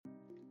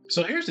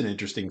So here's an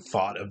interesting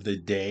thought of the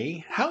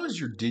day. How is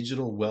your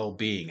digital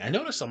well-being? I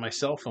noticed on my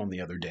cell phone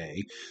the other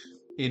day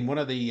in one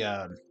of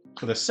the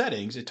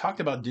settings, it talked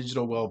about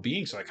digital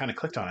well-being. So I kind of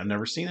clicked on it. I've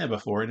never seen that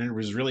before, and it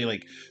was really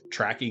like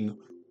tracking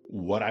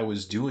what I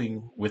was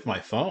doing with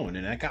my phone,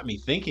 and that got me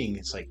thinking.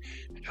 It's like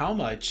how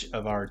much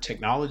of our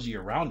technology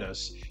around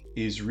us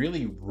is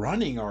really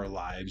running our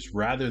lives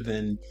rather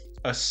than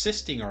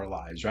assisting our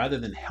lives, rather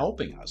than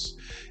helping us.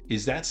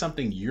 Is that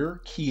something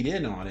you're keyed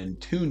in on and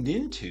tuned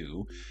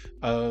into?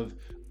 Of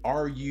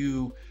are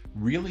you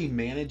really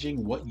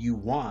managing what you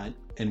want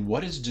and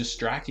what is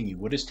distracting you,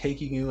 what is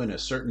taking you in a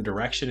certain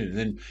direction, and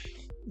then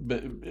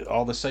but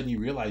all of a sudden you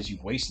realize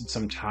you've wasted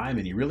some time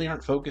and you really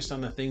aren't focused on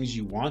the things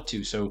you want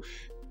to. So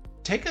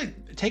take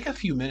a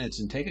few minutes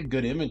and take a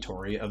good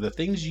inventory of the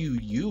things you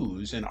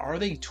use, and are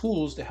they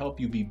tools to help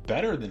you be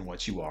better than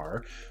what you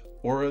are,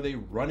 or are they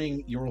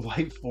running your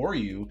life for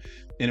you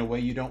in a way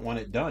you don't want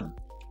it done?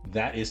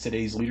 That is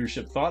today's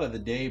leadership thought of the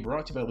day,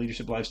 brought to you by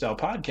Leadership Lifestyle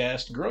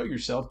Podcast. Grow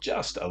yourself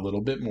just a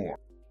little bit more.